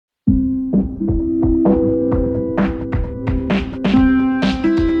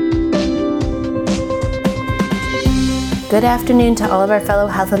Good afternoon to all of our fellow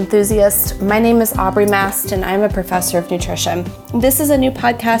health enthusiasts. My name is Aubrey Mast, and I'm a professor of nutrition. This is a new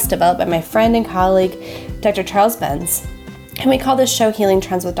podcast developed by my friend and colleague, Dr. Charles Benz, and we call this show Healing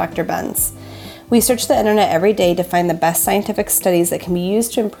Trends with Dr. Benz. We search the internet every day to find the best scientific studies that can be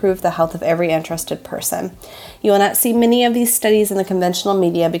used to improve the health of every interested person. You will not see many of these studies in the conventional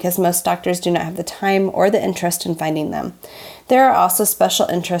media because most doctors do not have the time or the interest in finding them. There are also special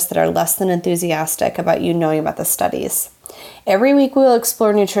interests that are less than enthusiastic about you knowing about the studies. Every week we will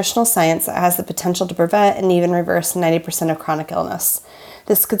explore nutritional science that has the potential to prevent and even reverse 90% of chronic illness.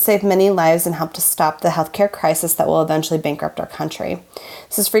 This could save many lives and help to stop the healthcare crisis that will eventually bankrupt our country.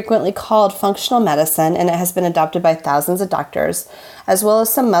 This is frequently called functional medicine, and it has been adopted by thousands of doctors, as well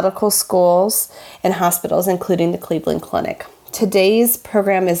as some medical schools and hospitals, including the Cleveland Clinic. Today's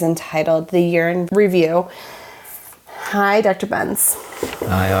program is entitled The Year in Review. Hi, Dr. Benz.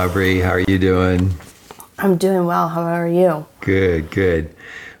 Hi, Aubrey. How are you doing? I'm doing well. How are you? Good.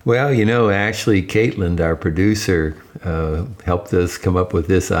 Well, actually, Caitlin, our producer, helped us come up with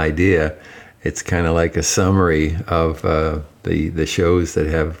this idea. It's kind of like a summary of the shows that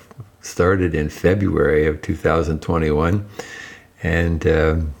have started in February of 2021. And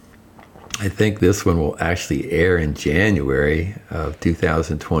I think this one will actually air in January of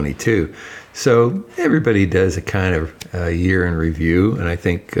 2022. So everybody does a kind of year in review, and I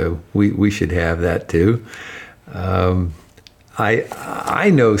think we should have that too. I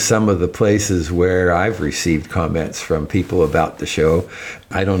know some of the places where I've received comments from people about the show.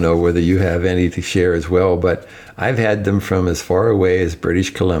 I don't know whether you have any to share as well, but I've had them from as far away as British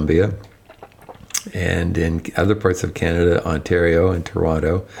Columbia and in other parts of Canada, Ontario and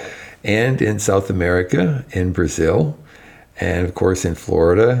Toronto, and in South America, in Brazil, and of course in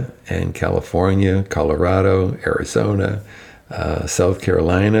Florida and California, Colorado, Arizona, South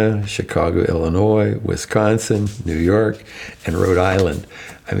Carolina, Chicago, Illinois, Wisconsin, New York, and Rhode Island.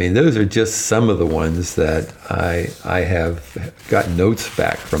 I mean, those are just some of the ones that I have gotten notes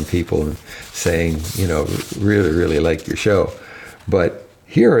back from people saying, really like your show. But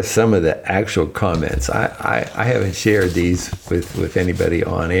here are some of the actual comments. I haven't shared these with anybody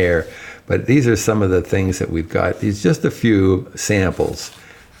on air, but these are some of the things that we've got. These just a few samples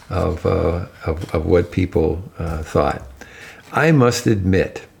of what people thought. I must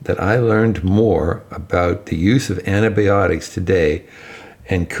admit that I learned more about the use of antibiotics today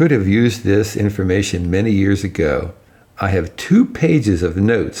and could have used this information many years ago. I have 2 pages of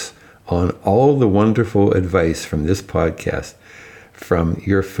notes on all the wonderful advice from this podcast, from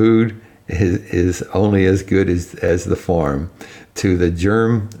your food is only as good as the farm, to the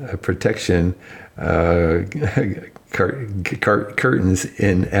germ protection curtains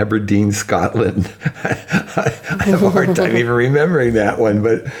in Aberdeen, Scotland. I have a hard time even remembering that one,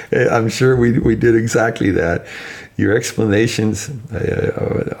 but I'm sure we did exactly that. Your explanations,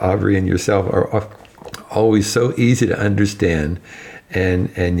 Aubrey and yourself, are always so easy to understand, and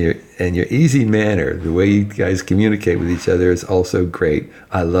your easy manner, the way you guys communicate with each other, is also great.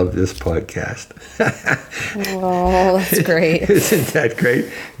 I love this podcast. Oh, that's great. Isn't that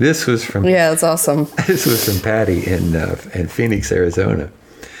great? This was from that's awesome. This was from Patty in Phoenix, Arizona.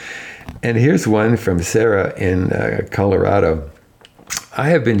 And here's one from Sarah in Colorado. I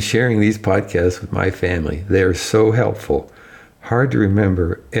have been sharing these podcasts with my family. They are so helpful. Hard to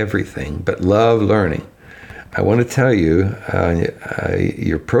remember everything, but love learning. I want to tell you,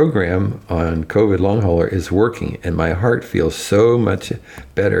 your program on COVID long hauler is working, and my heart feels so much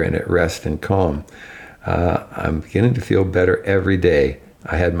better and at rest and calm. I'm beginning to feel better every day.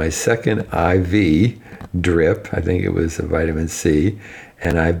 I had my second IV drip, I think it was a vitamin C,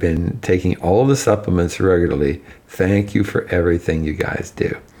 and I've been taking all the supplements regularly. Thank you for everything you guys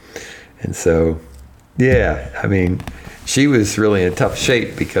do. And so, she was really in tough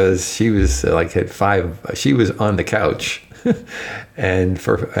shape because she was she was on the couch and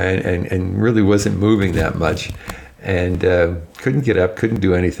really wasn't moving that much, and couldn't get up, couldn't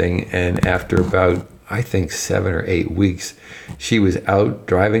do anything. And after about, I think, 7 or 8 weeks, she was out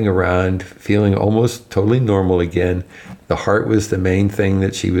driving around, feeling almost totally normal again. The heart was the main thing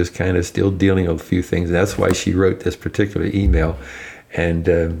that she was kind of still dealing with a few things. That's why she wrote this particular email. And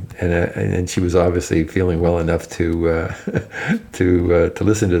she was obviously feeling well enough to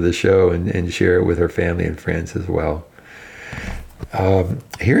listen to the show and share it with her family and friends as well.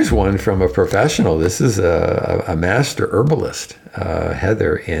 Here's one from a professional. This is a master herbalist,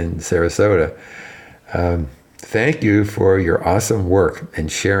 Heather in Sarasota. Thank you for your awesome work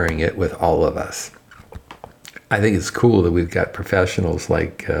and sharing it with all of us. I think it's cool that we've got professionals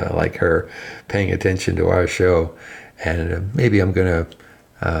like her paying attention to our show. And maybe I'm going to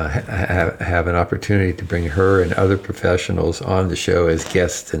have an opportunity to bring her and other professionals on the show as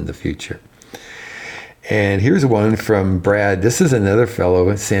guests in the future. And here's one from Brad. This is another fellow,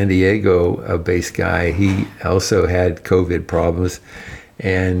 a San Diego-based guy. He also had COVID problems.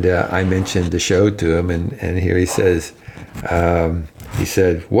 And I mentioned the show to him, and here he says, he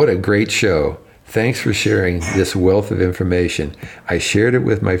said, "What a great show. Thanks for sharing this wealth of information. I shared it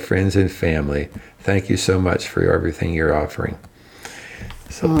with my friends and family. Thank you so much for everything you're offering."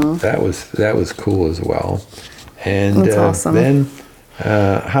 So that was cool as well. And that's awesome. Then,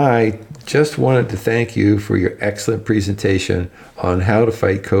 hi, just wanted to thank you for your excellent presentation on how to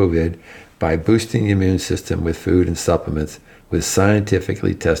fight COVID by boosting the immune system with food and supplements with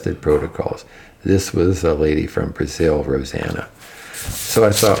scientifically tested protocols. This was a lady from Brazil, Rosanna. So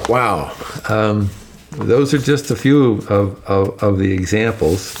I thought, wow, those are just a few of the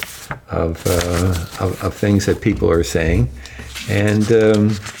examples of things that people are saying. And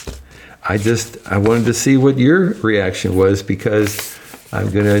I wanted to see what your reaction was, because I'm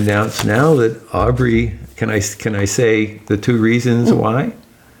going to announce now that Aubrey, can I say the 2 reasons why?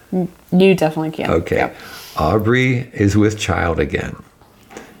 You definitely can. Okay. Yeah. Aubrey is with child again.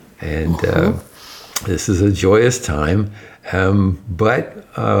 And this is a joyous time. But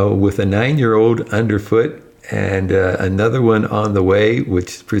with a 9-year-old underfoot and another one on the way,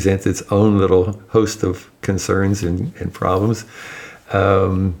 which presents its own little host of concerns and problems,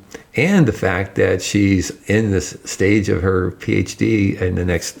 and the fact that she's in this stage of her PhD in the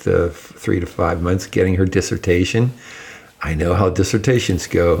next 3 to 5 months, getting her dissertation. I know how dissertations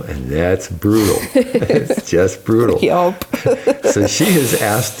go, and that's brutal. It's just brutal. Yup. So she has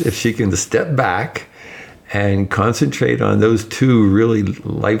asked if she can step back and concentrate on those 2 really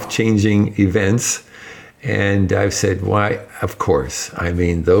life-changing events. And I've said, why? Of course. I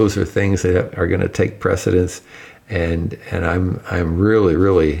mean, those are things that are going to take precedence. And I'm really,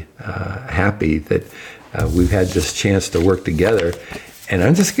 really happy that we've had this chance to work together. And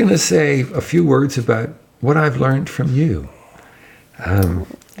I'm just going to say a few words about what I've learned from you.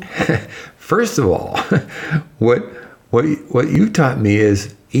 First of all, what you taught me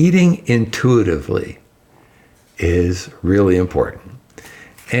is eating intuitively is really important.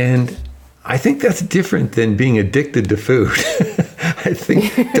 And I think that's different than being addicted to food. I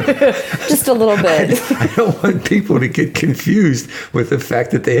think just a little bit. I don't want people to get confused with the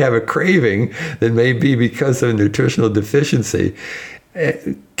fact that they have a craving that may be because of nutritional deficiency.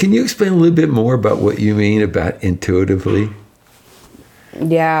 Can you explain a little bit more about what you mean about intuitively?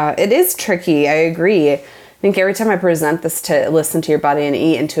 Yeah, it is tricky. I agree. I think every time I present this to listen to your body and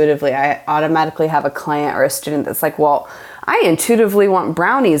eat intuitively, I automatically have a client or a student that's like, well, I intuitively want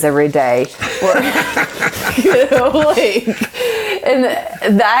brownies every day. Or, and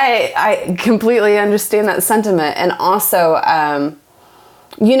that, I completely understand that sentiment. And also,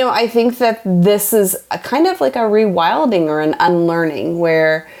 I think that this is a kind of like a rewilding or an unlearning,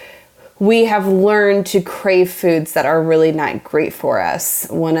 where we have learned to crave foods that are really not great for us.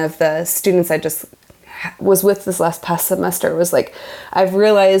 One of the students I just was with this past semester was like, I've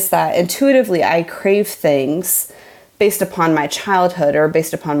realized that intuitively I crave things based upon my childhood or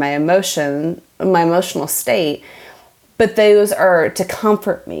based upon my emotional state, but those are to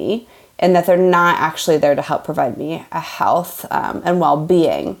comfort me, and that they're not actually there to help provide me a health and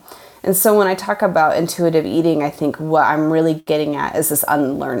well-being. And so when I talk about intuitive eating, I think what I'm really getting at is this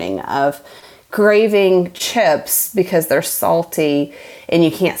unlearning of craving chips because they're salty and you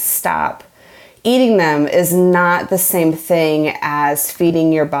can't stop. Eating them is not the same thing as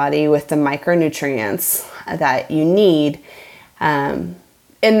feeding your body with the micronutrients that you need. And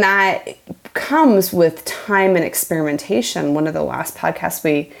that comes with time and experimentation. One of the last podcasts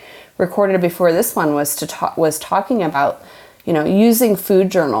we recorded before this one was talking about, using food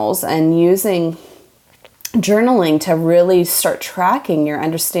journals and using journaling to really start tracking your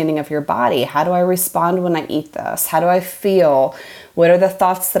understanding of your body. How do I respond when I eat this? How do I feel? What are the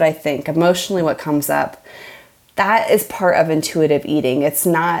thoughts that I think? Emotionally, what comes up? That is part of intuitive eating. It's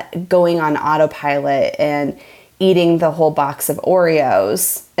not going on autopilot and eating the whole box of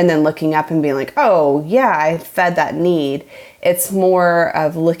Oreos and then looking up and being like, oh yeah, I fed that need. It's more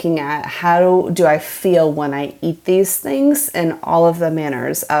of looking at how do I feel when I eat these things and all of the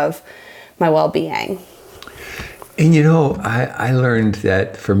manners of my well-being. And I learned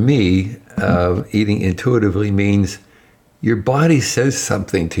that for me, eating intuitively means your body says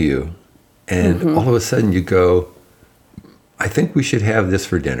something to you, and all of a sudden you go, I think we should have this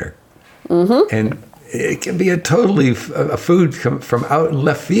for dinner. And it can be a food from out in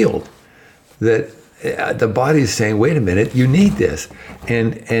left field that the body's saying, wait a minute, you need this.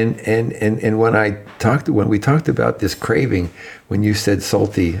 And when I when we talked about this craving, when you said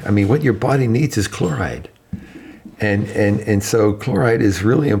salty, I mean, what your body needs is chloride. And so chloride is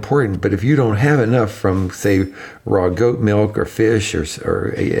really important. But if you don't have enough from, say, raw goat milk or fish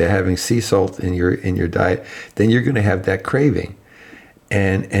or having sea salt in your diet, then you're going to have that craving.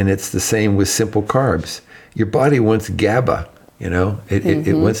 And it's the same with simple carbs. Your body wants GABA.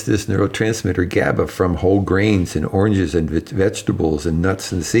 It wants this neurotransmitter GABA from whole grains and oranges and vegetables and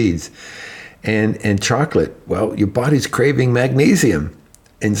nuts and seeds. And chocolate, well, your body's craving magnesium.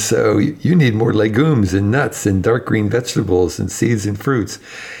 And so you need more legumes and nuts and dark green vegetables and seeds and fruits.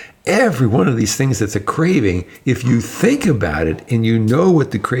 Every one of these things that's a craving, if you think about it and you know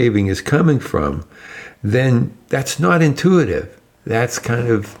what the craving is coming from, then that's not intuitive. That's kind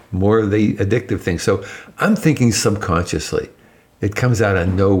of more of the addictive thing. So I'm thinking subconsciously. It comes out of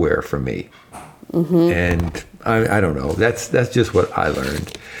nowhere for me. And I don't know. That's just what I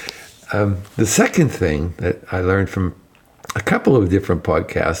learned. The second thing that I learned from a couple of different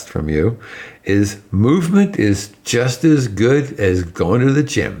podcasts from you is movement is just as good as going to the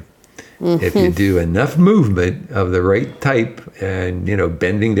gym. If you do enough movement of the right type and,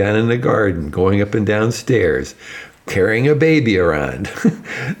 bending down in the garden, going up and down stairs, carrying a baby around,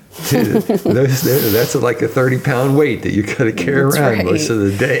 that's like a 30-pound weight that you got to carry around most of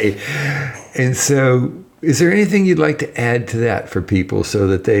the day. And so is there anything you'd like to add to that for people so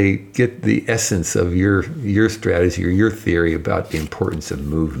that they get the essence of your strategy or your theory about the importance of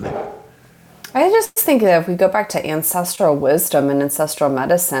movement? I just think that if we go back to ancestral wisdom and ancestral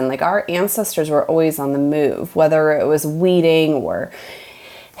medicine, like our ancestors were always on the move, whether it was weeding or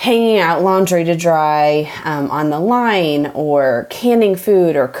hanging out laundry to dry on the line, or canning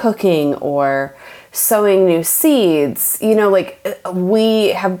food or cooking or sowing new seeds. We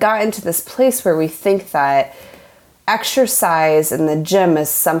have gotten to this place where we think that exercise in the gym is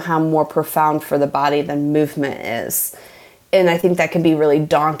somehow more profound for the body than movement is. And I think that can be really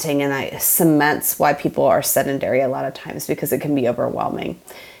daunting, and it cements why people are sedentary a lot of times, because it can be overwhelming.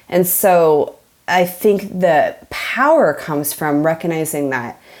 And so I think the power comes from recognizing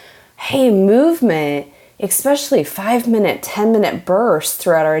that, hey, movement, especially 5-minute, 10-minute bursts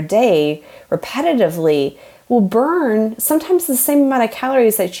throughout our day repetitively, will burn sometimes the same amount of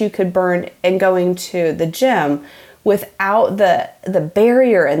calories that you could burn in going to the gym, without the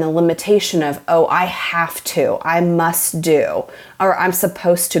barrier and the limitation of, oh, I have to, I must do, or I'm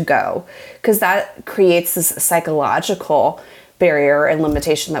supposed to go, because that creates this psychological barrier and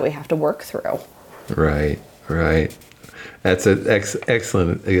limitation that we have to work through. Right. That's an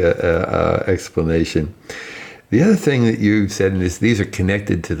excellent explanation. The other thing that you said, and these are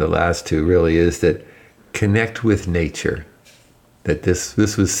connected to the last two really, is that connect with nature. That this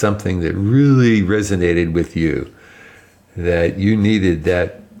was something that really resonated with you, that you needed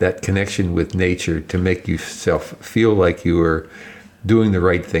that connection with nature to make yourself feel like you were doing the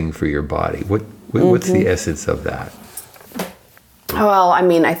right thing for your body. What's the essence of that? Well, I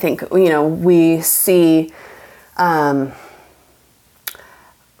mean, I think, we see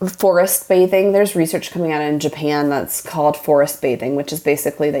forest bathing. There's research coming out in Japan that's called forest bathing, which is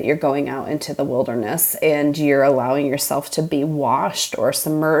basically that you're going out into the wilderness and you're allowing yourself to be washed or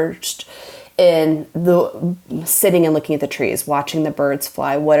submerged in the sitting and looking at the trees, watching the birds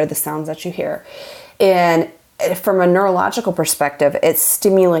fly. What are the sounds that you hear? And from a neurological perspective, it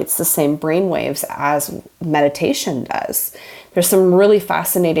stimulates the same brain waves as meditation does. There's some really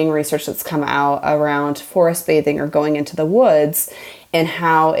fascinating research that's come out around forest bathing or going into the woods, and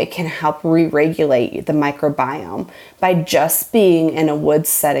how it can help re-regulate the microbiome by just being in a woods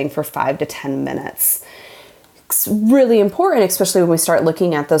setting for 5 to 10 minutes. It's really important, especially when we start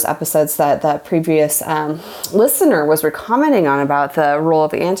looking at those episodes that the previous listener was commenting on about the role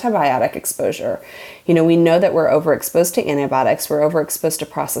of antibiotic exposure. We know that we're overexposed to antibiotics, we're overexposed to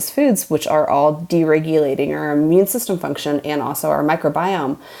processed foods, which are all deregulating our immune system function and also our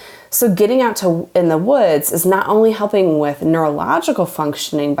microbiome. So getting out in the woods is not only helping with neurological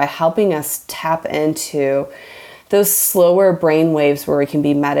functioning by helping us tap into those slower brain waves where we can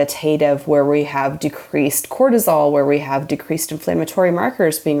be meditative, where we have decreased cortisol, where we have decreased inflammatory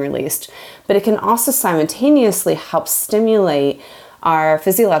markers being released, but it can also simultaneously help stimulate our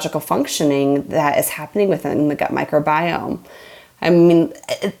physiological functioning that is happening within the gut microbiome. I mean,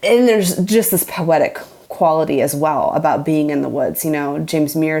 and there's just this poetic quality as well about being in the woods.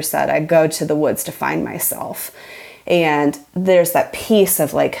 James Muir said, I go to the woods to find myself. And there's that piece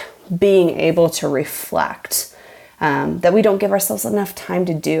of being able to reflect that we don't give ourselves enough time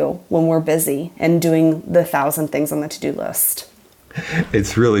to do when we're busy and doing the 1,000 things on the to-do list.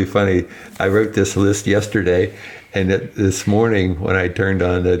 It's really funny. I wrote this list yesterday, and this morning when I turned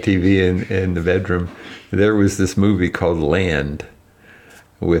on the TV in the bedroom, there was this movie called Land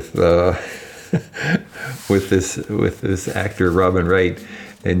with with this actor Robin Wright,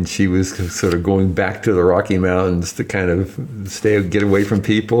 and she was sort of going back to the Rocky Mountains to kind of get away from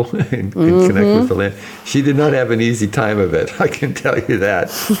people and connect with the land. She did not have an easy time of it, I can tell you that.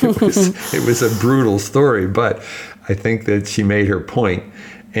 It was a brutal story, but I think that she made her point.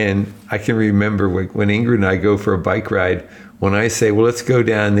 And I can remember when Ingrid and I go for a bike ride, when I say, well, let's go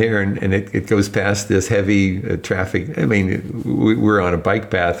down there, and it goes past this heavy traffic. I mean, we're on a bike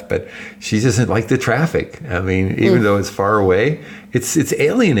path, but she doesn't like the traffic. I mean, even though it's far away, it's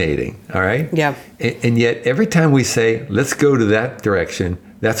alienating, all right? Yeah. And yet every time we say, let's go to that direction,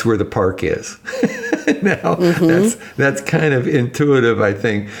 that's where the park is. Now, that's kind of intuitive, I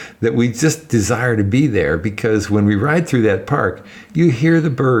think, that we just desire to be there, because when we ride through that park, you hear the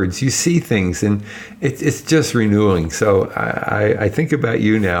birds, you see things, and it's just renewing. So I think about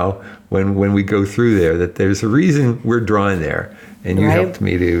you now when we go through there, that there's a reason we're drawn there, and you helped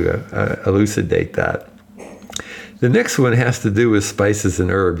me to elucidate that. The next one has to do with spices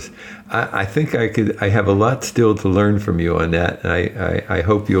and herbs. I think I have a lot still to learn from you on that. And I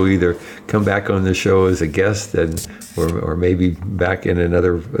hope you'll either come back on the show as a guest or maybe back in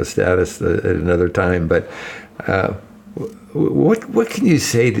another status at another time. But what can you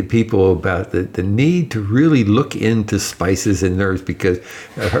say to people about the need to really look into spices and herbs?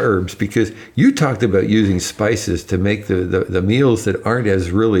 Because you talked about using spices to make the meals that aren't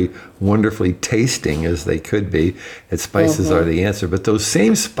as really wonderfully tasting as they could be, and spices are the answer. But those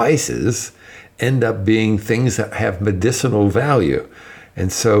same spices end up being things that have medicinal value.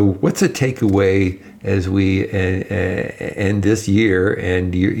 And so what's a takeaway as we end this year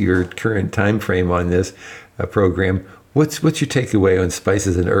and your current time frame on this program? What's your takeaway on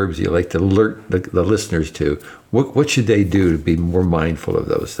spices and herbs you like to alert the listeners to? What should they do to be more mindful of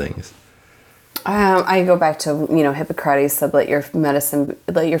those things? I go back to, Hippocrates said, let your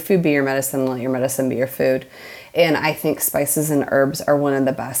food be your medicine, let your medicine be your food. And I think spices and herbs are one of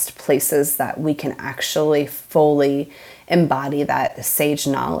the best places that we can actually fully embody that sage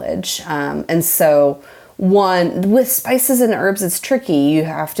knowledge. And so with spices and herbs, it's tricky. You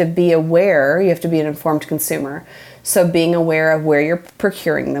have to be aware, you have to be an informed consumer. So being aware of where you're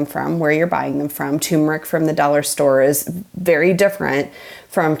procuring them from, where you're buying them from. Turmeric from the dollar store is very different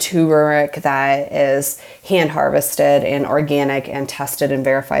from turmeric that is hand harvested and organic and tested and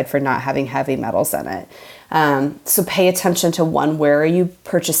verified for not having heavy metals in it. So pay attention to where are you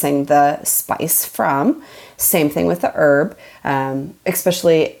purchasing the spice from? Same thing with the herb,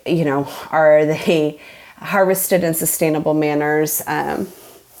 especially, are they harvested in sustainable manners?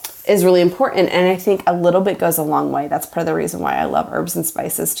 Is really important. And I think a little bit goes a long way. That's part of the reason why I love herbs and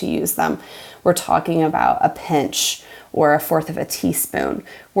spices, to use them. We're talking about a pinch or 1/4 of a teaspoon.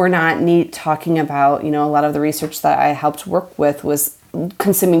 We're not talking about, a lot of the research that I helped work with was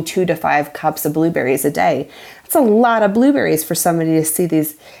consuming 2 to 5 cups of blueberries a day. That's a lot of blueberries for somebody to see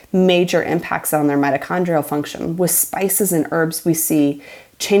these major impacts on their mitochondrial function. With spices and herbs, we see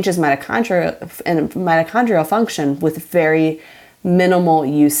changes mitochondrial function with very minimal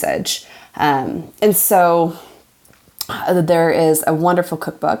usage. And so there is a wonderful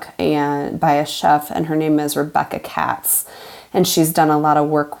cookbook by a chef, and her name is Rebecca Katz. And she's done a lot of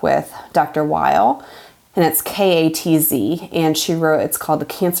work with Dr. Weil, and it's Katz. And it's called the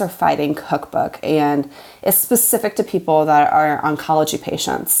Cancer Fighting Cookbook. And it's specific to people that are oncology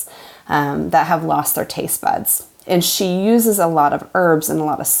patients that have lost their taste buds. And she uses a lot of herbs and a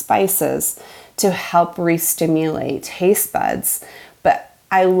lot of spices to help re-stimulate taste buds. But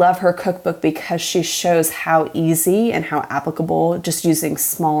I love her cookbook because she shows how easy and how applicable just using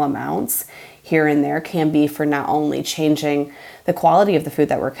small amounts here and there can be for not only changing the quality of the food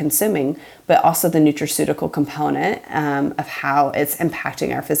that we're consuming, but also the nutraceutical component of how it's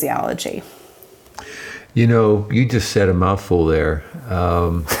impacting our physiology. You just said a mouthful there.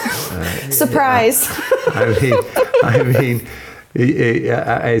 Surprise! I mean,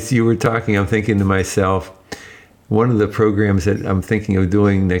 as you were talking, I'm thinking to myself, one of the programs that I'm thinking of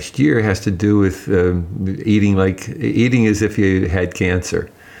doing next year has to do with eating as if you had cancer.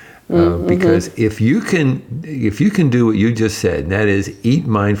 Because if you can do what you just said, and that is eat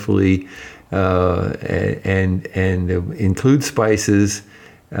mindfully and include spices,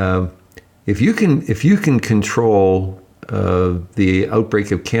 if you can control the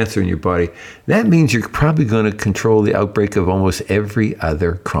outbreak of cancer in your body, that means you're probably going to control the outbreak of almost every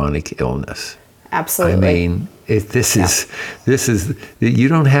other chronic illness. Absolutely. I mean, this is you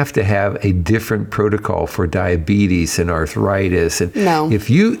don't have to have a different protocol for diabetes and arthritis. And No. if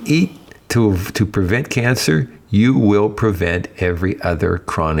you eat to prevent cancer, you will prevent every other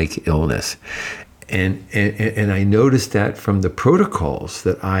chronic illness. And I noticed that from the protocols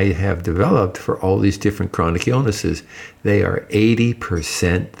that I have developed for all these different chronic illnesses, they are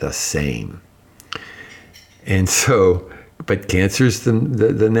 80% the same. And so, but cancer's the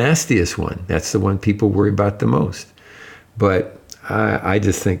nastiest one. That's the one people worry about the most. But I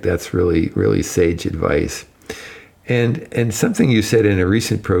just think that's really, really sage advice. And something you said in a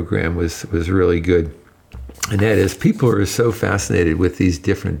recent program was really good. And that is, people are so fascinated with these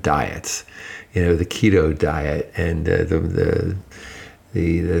different diets. You know, the keto diet and the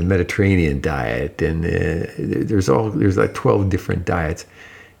Mediterranean diet, and there's like 12 different diets.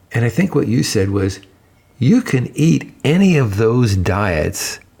 And I think what you said was, you can eat any of those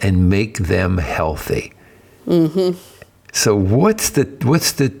diets and make them healthy. Mm-hmm. So what's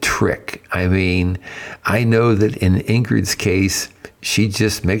the trick? I mean, I know that in Ingrid's case, she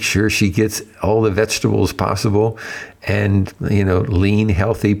just makes sure she gets all the vegetables possible and, lean,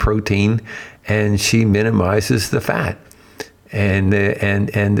 healthy protein, and she minimizes the fat and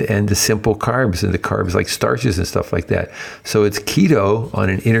the simple carbs and the carbs like starches and stuff like that. So it's keto on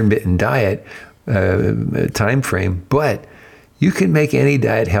an intermittent diet time frame, but you can make any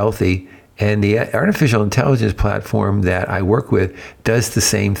diet healthy. And the artificial intelligence platform that I work with does the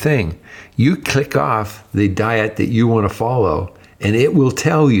same thing. You click off the diet that you want to follow, and it will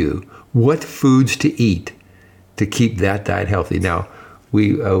tell you what foods to eat to keep that diet healthy. Now,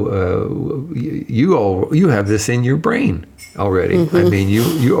 you have this in your brain already. Mm-hmm. I mean,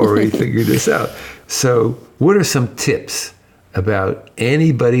 you already figured this out. So, what are some tips about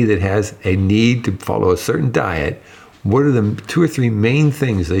anybody that has a need to follow a certain diet? What are the 2 or 3 main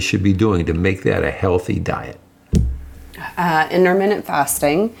things they should be doing to make that a healthy diet? Intermittent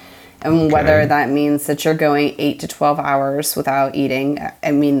fasting, and whether that means that you're going 8 to 12 hours without eating.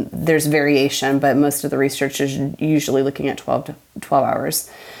 I mean, there's variation, but most of the research is usually looking at 12 hours.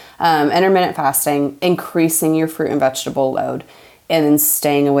 Intermittent fasting, increasing your fruit and vegetable load, and then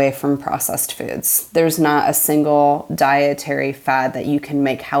staying away from processed foods. There's not a single dietary fad that you can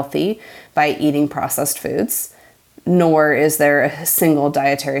make healthy by eating processed foods, nor is there a single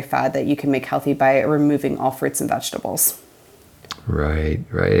dietary fad that you can make healthy by removing all fruits and vegetables. Right.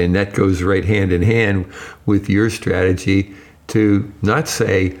 And that goes right hand in hand with your strategy to not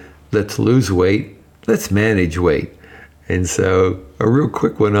say, let's lose weight, let's manage weight. And so a real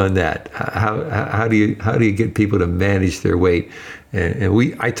quick one on that. How do you get people to manage their weight?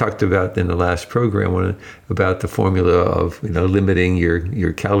 And I talked about in the last program about the formula of limiting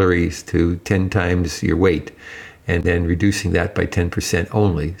your calories to 10 times your weight, and then reducing that by 10%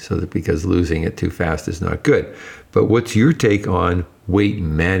 only, so that because losing it too fast is not good. But what's your take on weight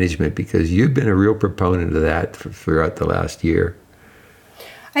management? Because you've been a real proponent of that throughout the last year.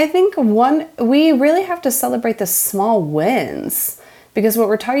 I think we really have to celebrate the small wins, because what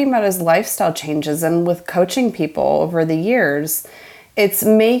we're talking about is lifestyle changes. And with coaching people over the years, it's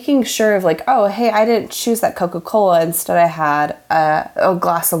making sure of like, oh, hey, I didn't choose that Coca-Cola. Instead, I had a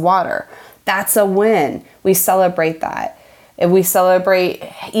glass of water. That's a win. We celebrate that. And we celebrate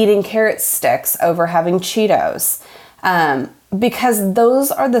eating carrot sticks over having Cheetos, because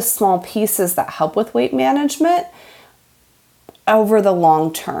those are the small pieces that help with weight management over the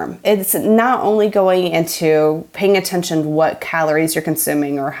long term. It's not only going into paying attention to what calories you're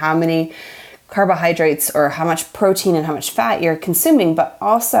consuming or how many carbohydrates or how much protein and how much fat you're consuming, but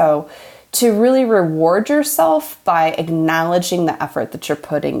also to really reward yourself by acknowledging the effort that you're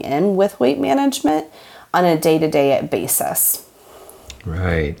putting in with weight management on a day-to-day basis.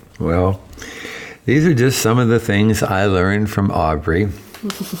 Right. Well, these are just some of the things I learned from Aubrey.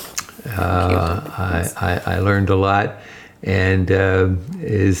 I learned a lot. And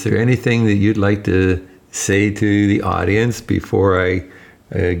is there anything that you'd like to say to the audience before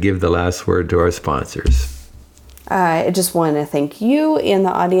I give the last word to our sponsors? I just want to thank you and the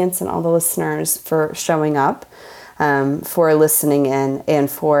audience and all the listeners for showing up, for listening in,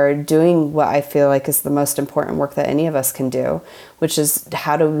 and for doing what I feel like is the most important work that any of us can do, which is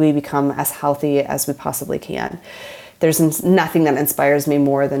how do we become as healthy as we possibly can. There's nothing that inspires me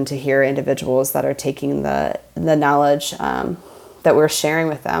more than to hear individuals that are taking the knowledge that we're sharing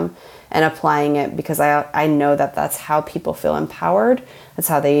with them and applying it, because I know that that's how people feel empowered. That's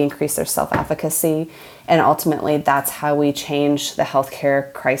how they increase their self-efficacy. And ultimately, that's how we change the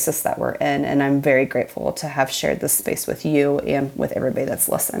healthcare crisis that we're in. And I'm very grateful to have shared this space with you and with everybody that's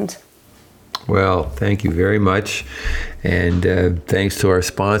listened. Well, thank you very much. And thanks to our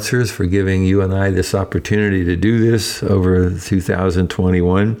sponsors for giving you and I this opportunity to do this over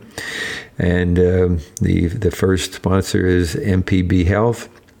 2021. And the first sponsor is MPB Health,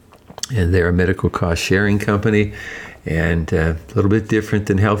 and they're a medical cost sharing company, and a little bit different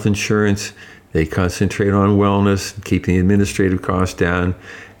than health insurance. They concentrate on wellness, keeping the administrative costs down,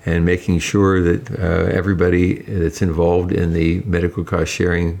 and making sure that everybody that's involved in the medical cost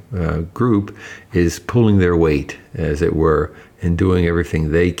sharing group is pulling their weight, as it were, and doing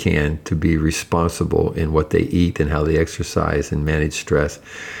everything they can to be responsible in what they eat and how they exercise and manage stress.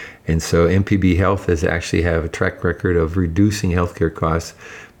 And so MPB Health has actually have a track record of reducing healthcare costs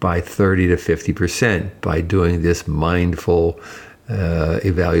by 30 to 50% by doing this mindful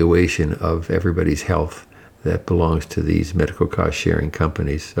evaluation of everybody's health that belongs to these medical cost sharing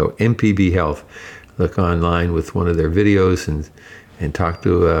companies. So MPB Health, look online with one of their videos and talk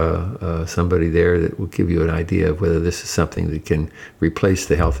to somebody there that will give you an idea of whether this is something that can replace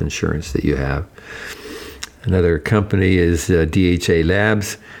the health insurance that you have. Another company is DHA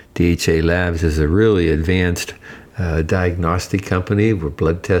Labs. DHA Labs is a really advanced diagnostic company with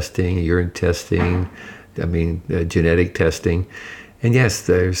blood testing, urine testing, genetic testing. And yes,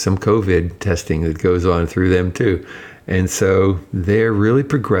 there's some COVID testing that goes on through them too. And so they're really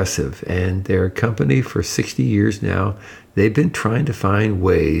progressive, and they're a company for 60 years now. They've been trying to find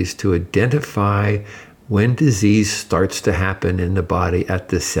ways to identify when disease starts to happen in the body at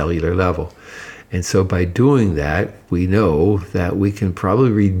the cellular level. And so by doing that, we know that we can probably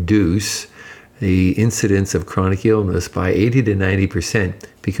reduce the incidence of chronic illness by 80 to 90%,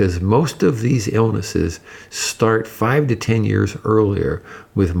 because most of these illnesses start 5 to 10 years earlier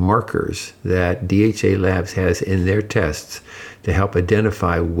with markers that DHA Labs has in their tests to help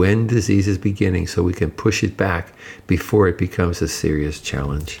identify when disease is beginning, so we can push it back before it becomes a serious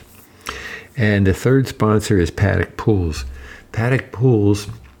challenge. And the third sponsor is Paddock Pools. Paddock Pools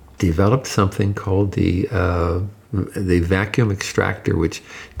developed something called the vacuum extractor, which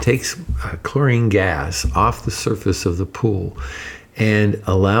takes chlorine gas off the surface of the pool and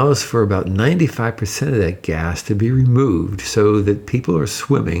allows for about 95% of that gas to be removed, so that people are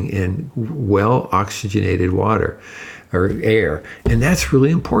swimming in well oxygenated water or air. And that's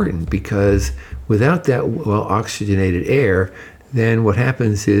really important, because without that well oxygenated air, then what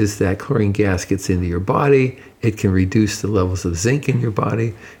happens is that chlorine gas gets into your body. It can reduce the levels of zinc in your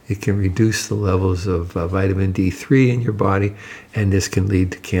body. It can reduce the levels of vitamin D3 in your body. And this can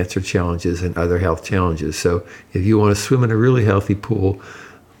lead to cancer challenges and other health challenges. So if you want to swim in a really healthy pool,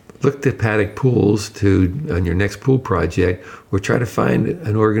 look to Paddock Pools on your next pool project, or try to find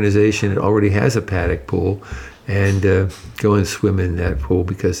an organization that already has a Paddock pool and go and swim in that pool,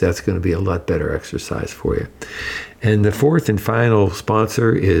 because that's going to be a lot better exercise for you. And the fourth and final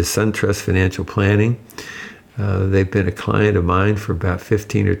sponsor is SunTrust Financial Planning. They've been a client of mine for about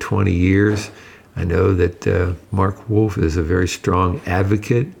 15 or 20 years. I know that Mark Wolf is a very strong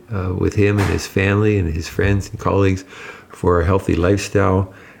advocate with him and his family and his friends and colleagues for a healthy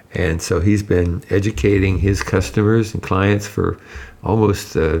lifestyle. And so he's been educating his customers and clients for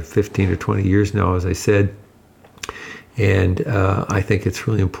almost 15 or 20 years now, as I said. And I think it's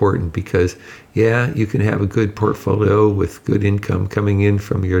really important, because, yeah, you can have a good portfolio with good income coming in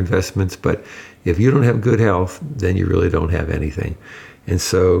from your investments, but if you don't have good health, then you really don't have anything. And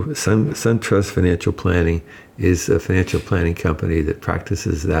so SunTrust Financial Planning is a financial planning company that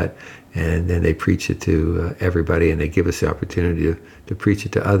practices that, and then they preach it to everybody, and they give us the opportunity to preach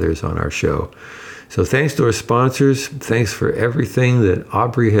it to others on our show. So thanks to our sponsors. Thanks for everything that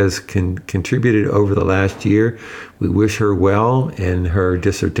Aubrey has contributed over the last year. We wish her well in her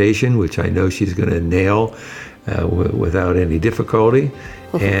dissertation, which I know she's going to nail without any difficulty.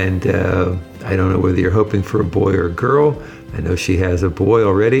 And I don't know whether you're hoping for a boy or a girl. I know she has a boy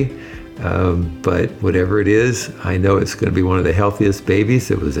already. But whatever it is, I know it's going to be one of the healthiest babies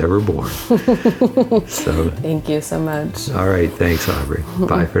that was ever born. So thank you so much. All right. Thanks, Aubrey.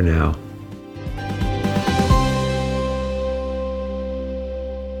 Bye for now.